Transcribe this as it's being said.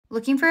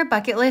Looking for a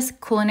bucket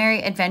list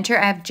culinary adventure?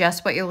 I have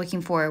just what you're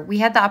looking for. We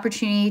had the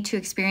opportunity to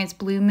experience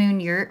Blue Moon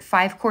Yurt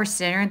 5-course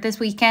dinner this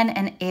weekend,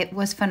 and it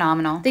was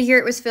phenomenal. The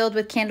yurt was filled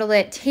with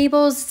candlelit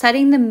tables,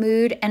 setting the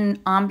mood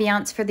and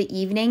ambiance for the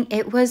evening.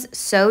 It was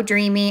so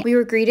dreamy. We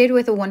were greeted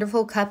with a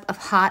wonderful cup of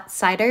hot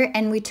cider,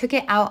 and we took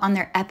it out on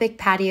their epic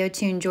patio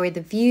to enjoy the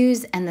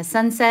views and the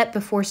sunset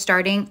before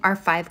starting our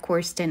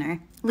 5-course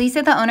dinner.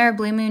 Lisa, the owner of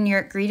Blue Moon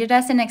Yurt, greeted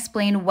us and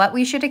explained what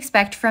we should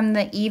expect from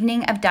the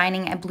evening of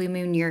dining at Blue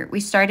Moon Yurt. We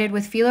started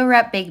with phyllo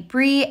wrap baked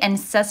brie and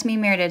sesame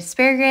marinated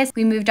asparagus.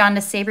 We moved on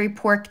to savory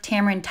pork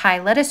tamarind Thai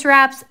lettuce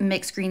wraps,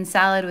 mixed green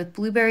salad with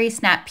blueberry,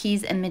 snap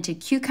peas, and minted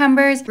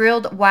cucumbers,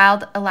 grilled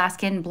wild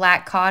Alaskan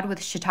black cod with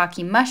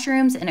shiitake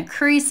mushrooms and a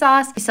curry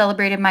sauce. We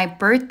celebrated my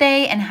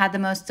birthday and had the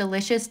most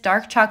delicious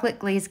dark chocolate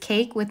glazed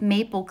cake with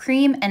maple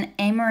cream and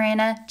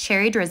amarena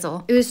cherry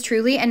drizzle. It was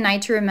truly a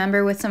night to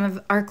remember with some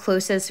of our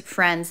closest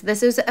friends.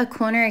 This was a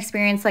culinary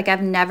experience like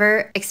I've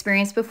never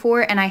experienced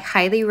before, and I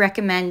highly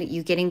recommend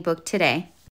you getting booked today.